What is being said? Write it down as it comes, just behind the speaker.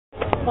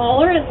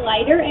smaller and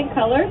lighter in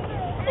color.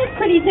 That's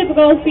pretty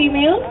typical of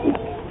females.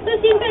 So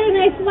she's got a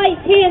nice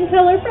light tan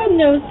color from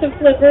nose to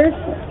flippers.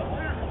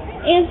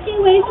 And she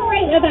weighs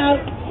right about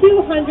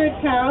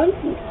 200 pounds,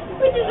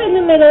 which is in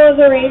the middle of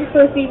the range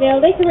for a female.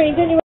 They can range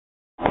anywhere.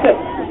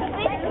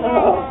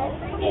 Oh,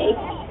 okay.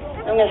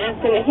 I'm going to ask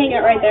him to hang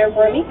out right there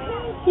for me.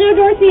 Now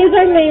Dorsey is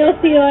our male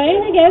sea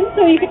lion, again,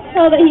 so you can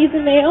tell that he's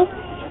a male,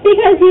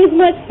 because he's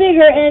much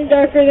bigger and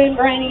darker than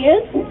Briny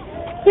is.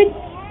 But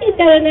he's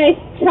got a nice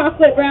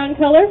chocolate brown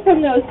color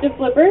from nose to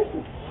flippers.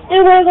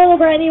 And where little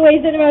Briny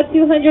weighs in about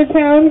 200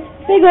 pounds,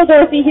 big old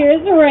Dorsey here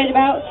is right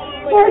about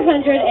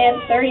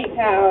 430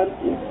 pounds.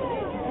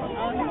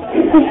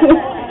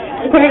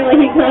 Apparently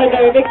he's not a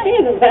very big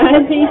fan of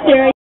that. He's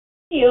sharing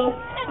heel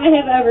I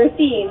have ever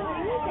seen.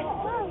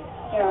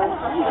 Yeah.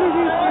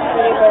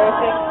 Pretty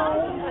embarrassing.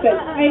 Good.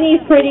 And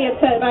he's pretty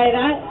upset by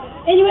that.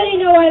 Anybody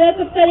know why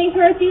that's upsetting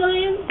for our sea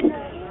lions?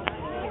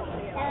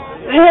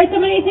 I heard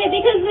somebody say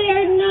because they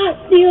are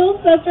not seals.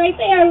 That's right,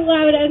 they are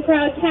loud and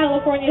proud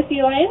California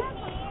sea lions.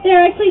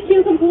 They're actually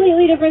two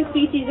completely different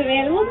species of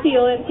animals,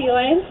 seal and sea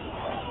lions.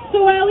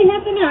 So while we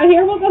have them out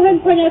here, we'll go ahead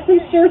and point out some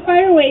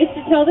surefire ways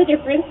to tell the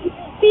difference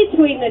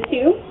between the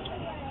two.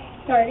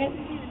 Target.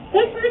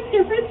 The first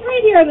difference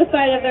right here on the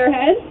side of their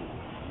head.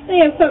 They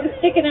have something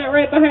sticking out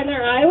right behind their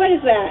eye. What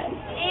is that?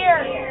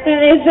 Ear. That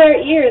is their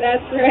ear,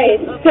 that's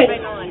right. Good.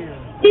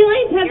 Sea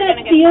lions have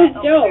that seals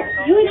don't.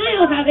 You and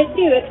I will have it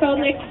too. It's called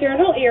an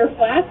external ear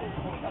flap.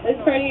 This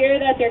part of your ear,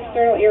 that's your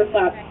external ear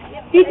flap.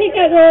 If you take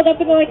that rolled up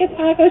into like a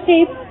taco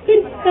shape,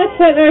 good, that's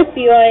what our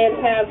sea lions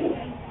have.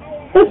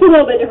 It's a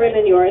little bit different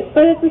than yours,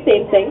 but it's the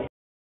same thing.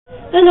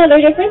 Another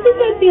difference is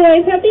that sea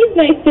lions have these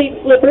nice big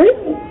flippers.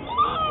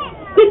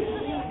 Good.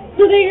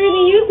 So they're going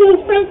to use those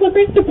front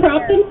flippers to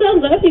prop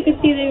themselves up. You can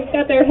see they've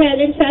got their head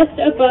and chest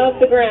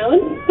above the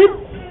ground,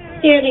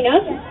 standing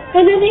up.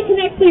 And then they can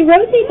actually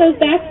rotate those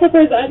back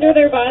flippers under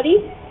their body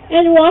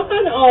and walk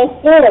on all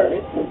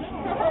fours.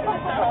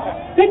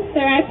 Good.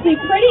 They're actually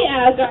pretty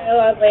agile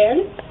on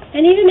land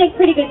and even make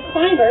pretty good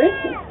climbers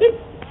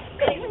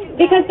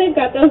because they've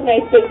got those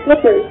nice big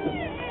flippers.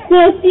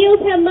 Now, seals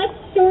have much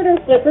shorter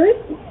flippers,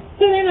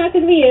 so they're not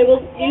going to be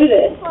able to do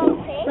this.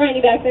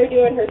 Briny back there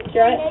doing her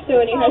strut,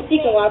 showing you how she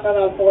can walk on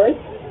all fours.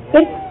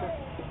 Good.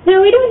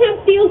 Now, we don't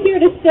have seals here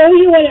to show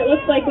you what it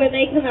looks like when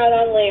they come out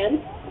on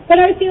land, but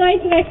our sea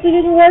lions have actually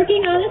been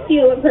working on a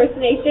seal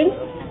impersonation.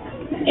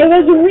 It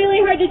was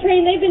really hard to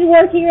train. They've been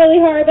working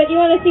really hard, but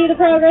you want to see the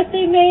progress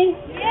they've made?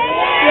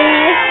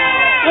 Yeah.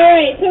 All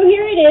right, so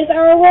here it is,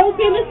 our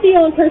world-famous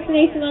seal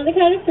impersonation on the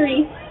count of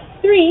 3.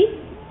 3,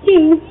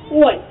 2,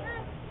 1.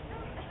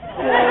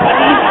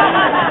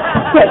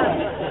 Good.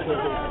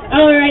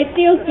 All right,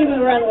 seals do move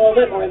around a little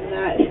bit more than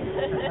that.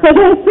 So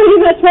that's pretty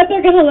much what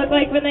they're going to look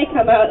like when they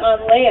come out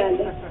on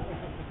land.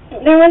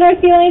 Now when our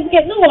sea lions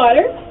get in the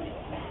water,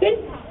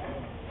 good.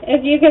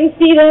 If you can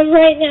see them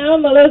right now,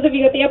 those of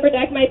you at the upper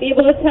deck might be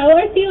able to tell,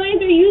 our sea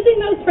lions are using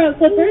those front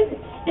flippers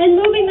and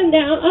moving them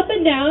down, up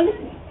and down,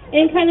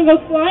 in kind of a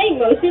flying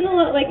motion, a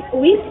lot like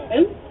we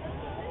swim.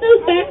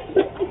 Those backs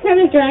kind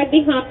of drag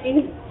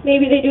behind.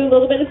 Maybe they do a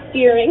little bit of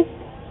steering.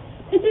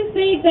 This is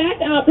the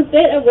exact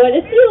opposite of what a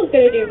seal is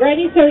going to do.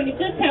 Briny's showing you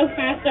just how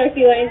fast our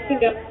sea lions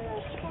can go.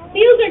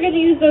 Seals are going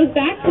to use those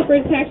back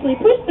flippers to actually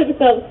push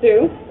themselves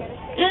through,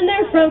 and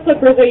their front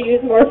flippers are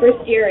used more for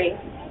steering.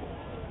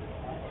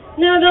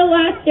 Now the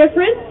last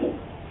difference,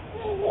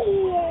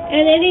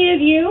 and any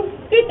of you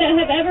that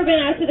have ever been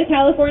out to the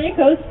California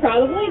coast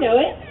probably know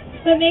it,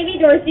 but maybe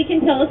Dorsey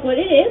can tell us what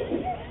it is.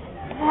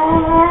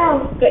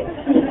 Good.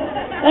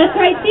 That's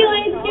right, sea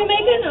lions do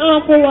make an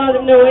awful lot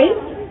of noise,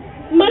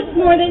 much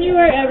more than you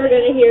are ever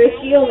going to hear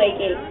seal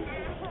making.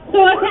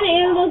 So what kind of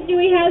animals do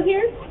we have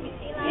here?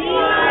 Sea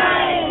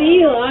lions.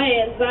 Sea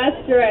lions,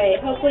 that's right.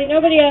 Hopefully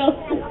nobody else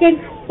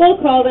will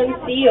call them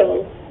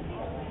seals.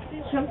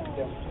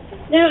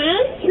 Now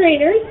as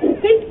trainers,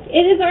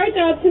 it is our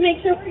job to make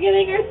sure we're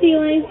giving our sea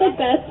lions the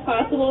best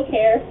possible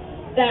care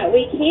that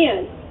we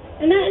can.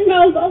 And that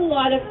involves a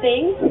lot of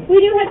things.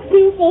 We do have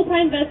 2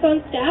 full-time vets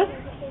on staff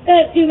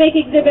that do make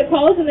exhibit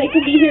calls, and they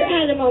can be here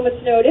at a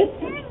moment's notice.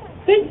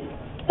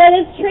 But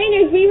as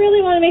trainers, we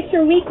really want to make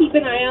sure we keep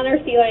an eye on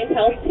our sea lions'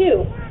 health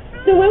too.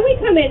 So when we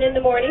come in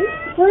the morning,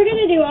 we're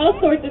going to do all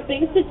sorts of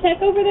things to check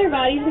over their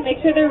bodies and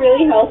make sure they're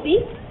really healthy.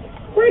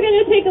 We're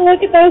going to take a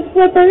look at those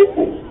flippers,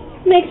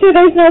 make sure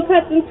there's no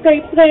cuts and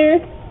scrapes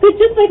there. But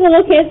just like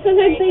little kids,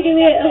 sometimes they do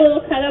get a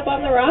little cut up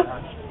on the rock.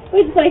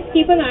 We just like to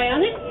keep an eye on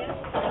it.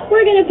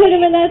 We're going to put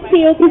them in that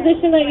seal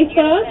position that you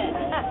saw.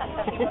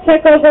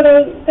 Check over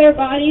their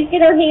bodies,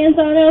 get our hands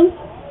on them.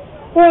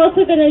 We're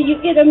also going to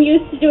get them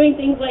used to doing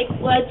things like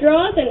blood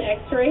draws and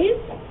x-rays,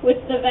 which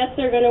the vets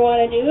are going to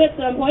want to do at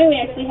some point. We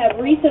actually have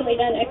recently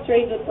done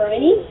x-rays with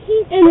Briny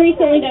and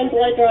recently done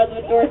blood draws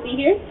with Dorsey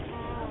here.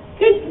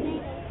 Good.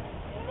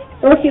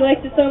 Dorsey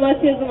likes it so much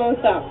he doesn't want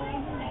to stop.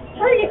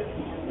 Target.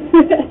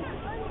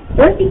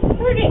 Dorsey,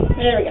 target.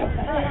 There we go.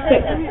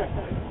 Good.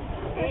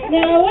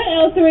 Now, what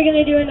else are we going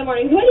to do in the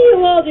mornings? What do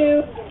you all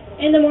do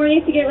in the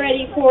morning to get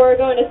ready for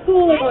going to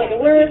school or going to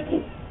work?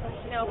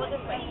 No, go this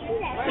way.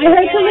 I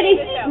heard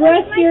somebody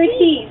brush your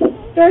teeth.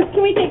 Doris,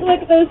 can we take a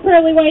look at those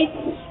pearly whites?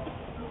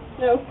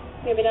 No,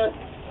 maybe not.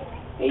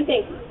 What do you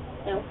think?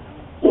 No.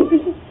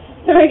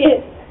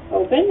 Target.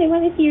 Open. They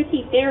want to see your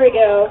teeth. There we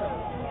go.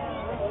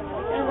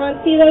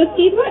 Everyone see those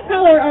teeth? What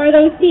color are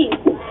those teeth?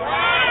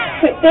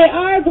 But they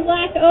are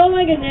black. Oh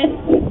my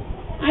goodness.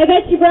 I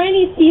bet you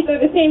Bryony's teeth are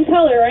the same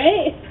color,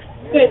 right?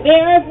 Good. They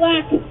are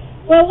black.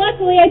 Well,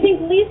 luckily, I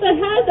think Lisa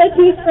has a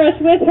toothbrush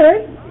with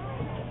her.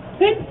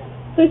 Good.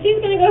 So she's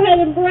going to go ahead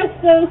and brush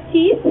those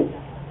teeth.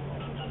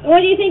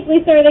 What do you think,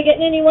 Lisa? Are they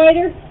getting any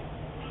whiter?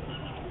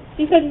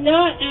 She said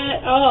not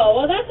at all.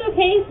 Well, that's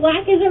okay.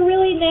 Black is a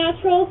really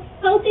natural,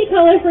 healthy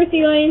color for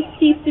sea lions'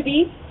 teeth to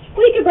be.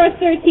 We could brush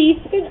their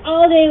teeth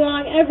all day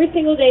long, every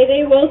single day.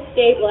 They will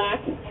stay black.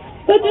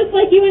 But just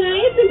like you and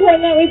I, it's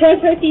important that we brush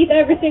our teeth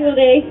every single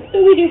day. So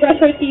we do brush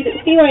our teeth,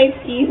 sea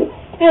lions' teeth,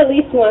 at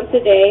least once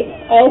a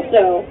day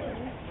also.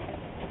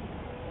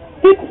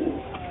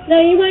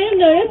 Now, you might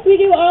have noticed we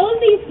do all of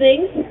these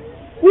things.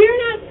 We are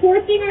not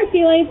forcing our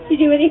sea lions to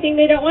do anything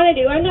they don't want to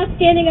do. I'm not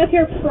standing up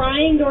here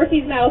prying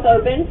Dorothy's mouth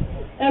open.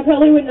 That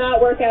probably would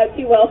not work out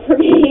too well for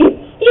me.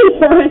 He's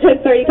 430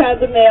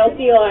 pounds of male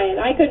sea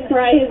lion. I couldn't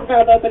pry his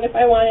mouth open if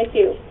I wanted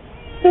to.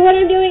 So what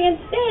I'm doing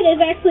instead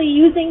is actually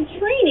using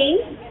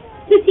training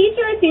to teach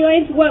our sea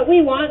lions what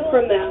we want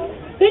from them.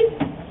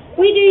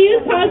 We do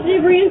use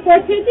positive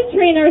reinforcement to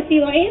train our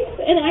sea lions,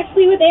 and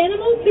actually with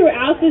animals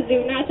throughout the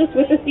zoo, not just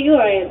with the sea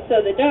lions.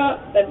 So the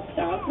dogs, the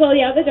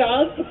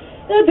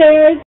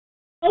bears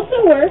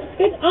also work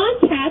good on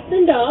cats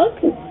and dogs.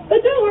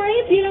 But don't worry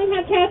if you don't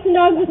have cats and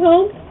dogs at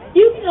home.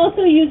 You can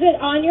also use it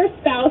on your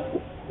spouse,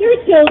 your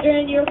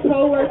children, your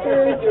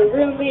co-workers, your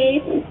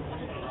roommates.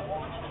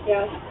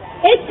 Yeah,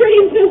 it's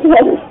pretty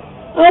simple.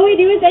 All we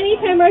do is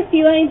anytime our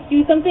sea lions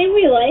do something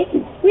we like,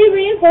 we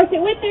reinforce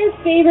it with their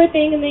favorite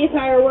thing in the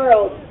entire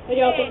world. What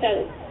do y'all think that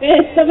is?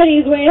 Fish.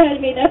 Somebody's way ahead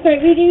of me. That's right,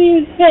 we do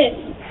use fish.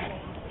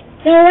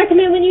 Now I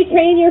recommend when you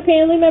train your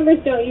family members,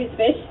 don't use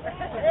fish.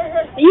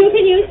 You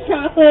can use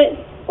chocolate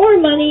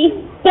or money,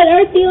 but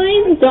our sea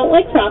lions don't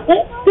like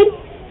chocolate. Good.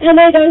 And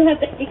they don't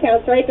have bank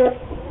accounts, right? Or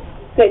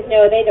good,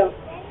 no, they don't.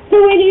 So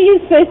we do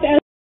use fish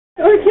as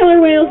or killer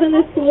whales in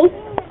the school.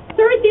 So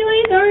our sea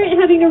lions aren't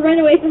having to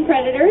run away from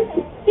predators,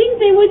 things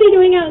they would be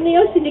doing out in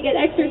the ocean to get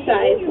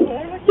exercise.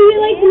 So we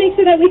like to make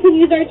sure that we can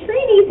use our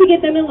training to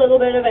get them a little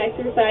bit of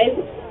exercise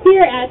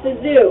here at the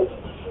zoo.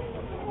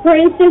 For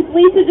instance,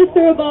 Lisa just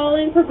threw a ball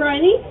in for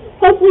Bryony.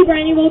 Hopefully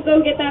Bryony will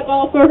go get that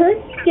ball for her,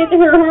 get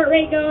her heart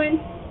rate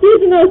going,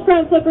 using those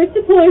front flippers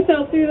to pull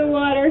herself through the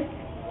water.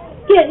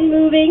 Getting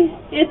moving.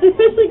 It's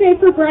especially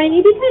great for Bryony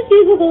because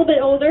she's a little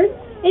bit older.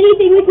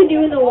 Anything we can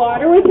do in the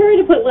water with her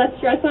to put less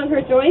stress on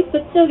her joints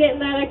but still getting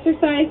that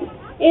exercise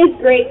is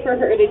great for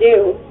her to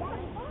do.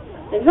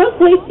 And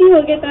hopefully she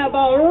will get that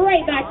ball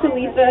right back to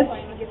Lisa.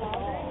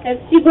 As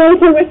she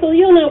blows her whistle,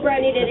 you'll know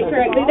Bryony did it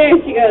correctly. There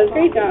she goes.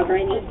 Great job,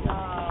 Bryony.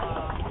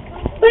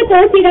 But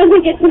Dorothy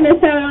doesn't get to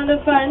miss out on the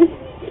fun.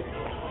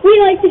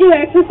 We like to do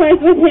exercise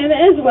with him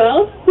as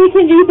well. We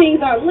can do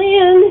things on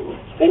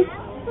land.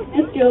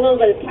 Just do a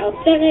little bit of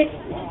calisthenics.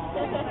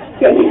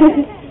 Good.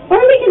 Or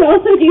we can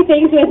also do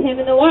things with him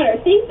in the water.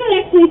 Things that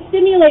actually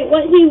stimulate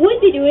what he would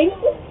be doing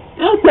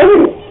out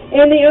there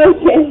in the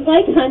ocean,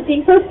 like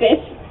hunting for fish.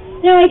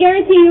 Now, I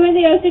guarantee you in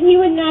the ocean he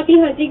would not be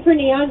hunting for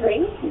neon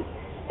rings.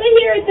 But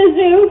here at the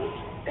zoo,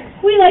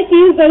 we like to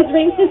use those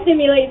rings to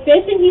stimulate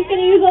fish, and he's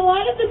going to use a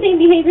lot of the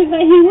same behaviors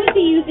that he would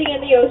be using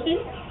in the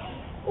ocean,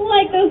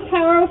 like those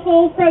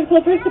powerful front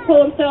flippers to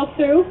pull himself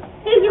through,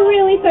 his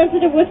really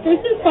sensitive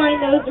whiskers to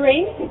find those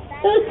rings,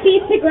 those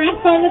teeth to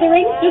grasp onto the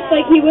rings just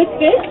like he would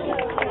fish,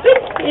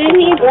 and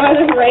he brought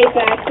them right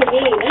back to me.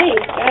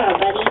 Nice job,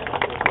 buddy.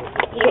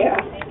 Yeah.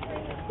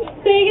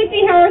 So you can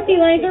see how our sea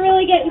lions are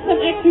really getting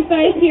some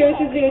exercise here at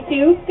the zoo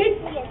too.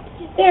 Good.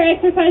 They're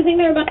exercising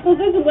their muscles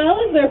as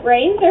well as their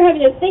brains. They're having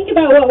to think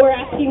about what we're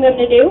asking them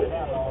to do,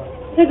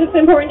 because it's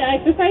important to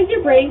exercise your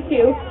brain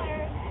too,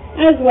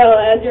 as well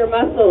as your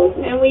muscles.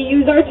 And we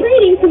use our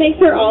training to make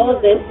sure all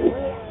of this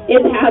is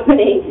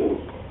happening.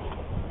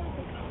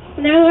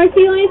 Now our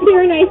sea lions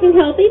here are nice and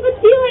healthy, but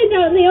sea lions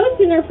out in the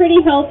ocean are pretty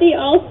healthy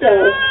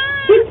also.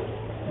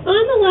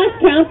 On the last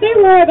count,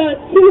 there were about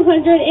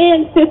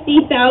 250,000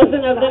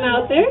 of them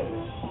out there.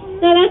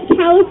 Now that's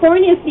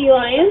California sea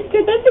lions.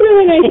 Good, that's a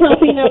really nice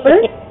healthy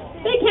number.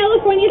 The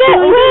California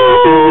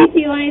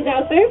sea lions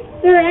out there.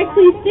 There are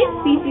actually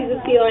 6 species of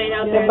sea lion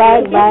out there.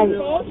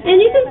 And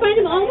you can find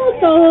them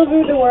almost all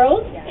over the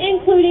world,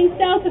 including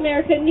South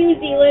America, New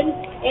Zealand,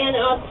 and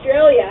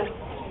Australia.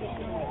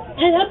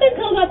 And up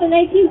until about the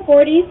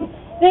 1940s,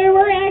 there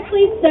were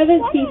actually 7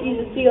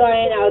 species of sea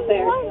lion out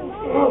there.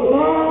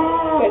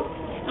 Good.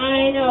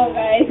 I know,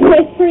 guys.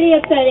 It's pretty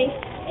upsetting.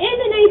 In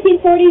the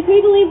 1940s, we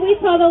believe we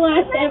saw the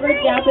last ever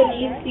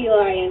Japanese sea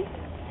lion.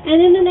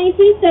 And in the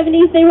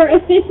 1970s, they were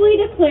officially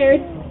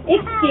declared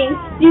extinct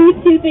due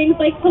to things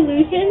like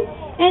pollution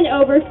and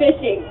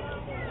overfishing.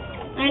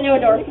 I know,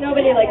 North.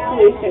 Nobody likes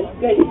pollution.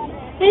 Good.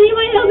 And you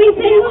might all be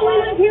saying, well, we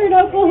live here in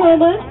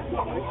Oklahoma.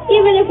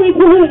 Even if we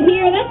pollute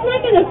here, that's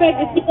not going to affect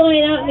the sea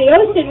lion out in the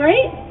ocean,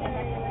 right?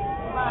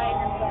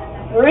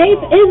 Right?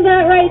 Is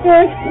that right,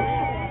 George?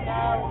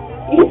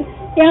 No.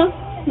 Yeah?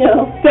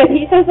 No. Good.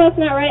 He says that's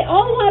not right.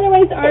 All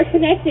waterways are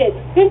connected.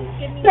 Good.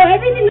 So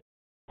everything...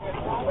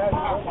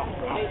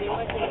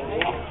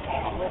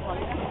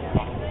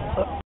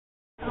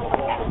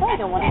 I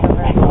don't want to go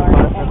very far.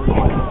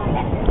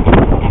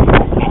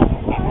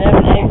 They have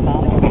an egg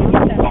bottle.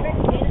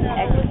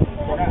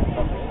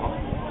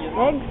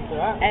 Eggs?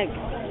 Eggs.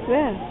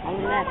 Where? On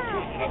the nest.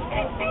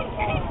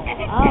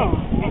 Oh.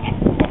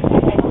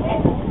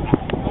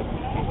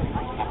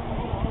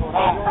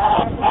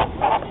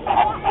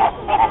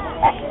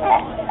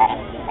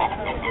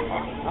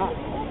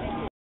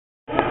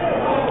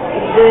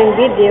 It's doing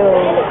video.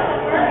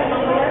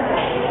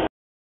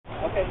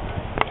 Okay.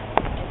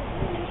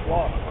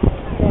 Walk.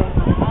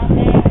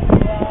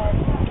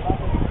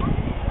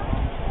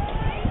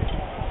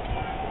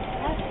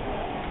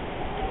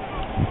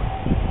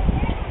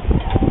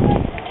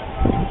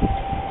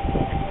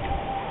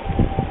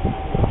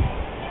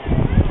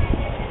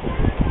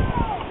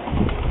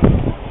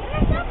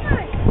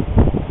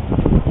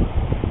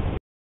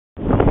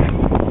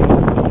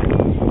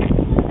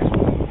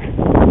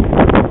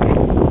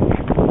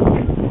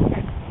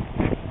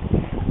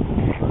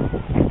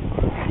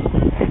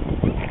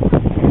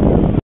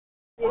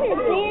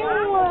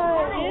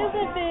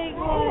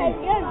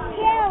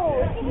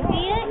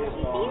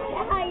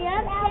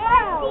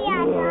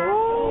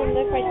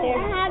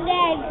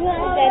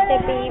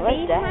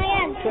 What's that?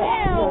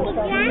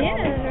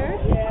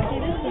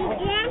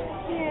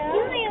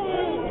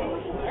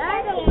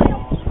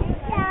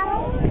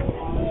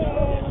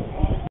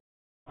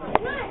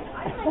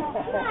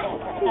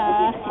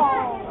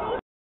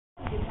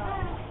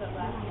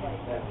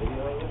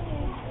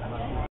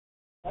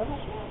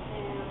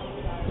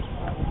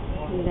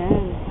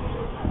 Yan.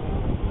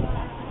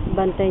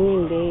 Bantay niya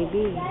yung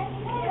baby.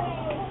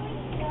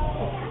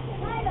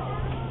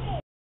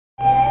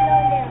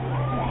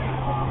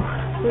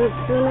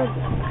 Sunod.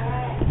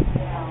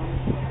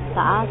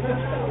 Taas.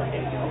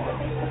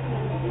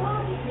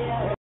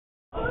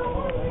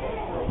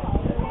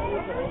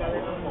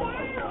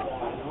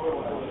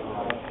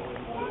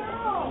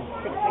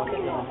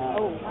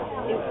 Oh,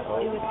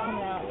 it was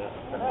coming out.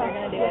 We're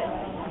gonna do it.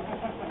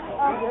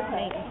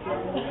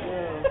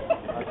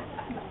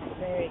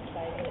 Very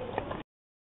excited.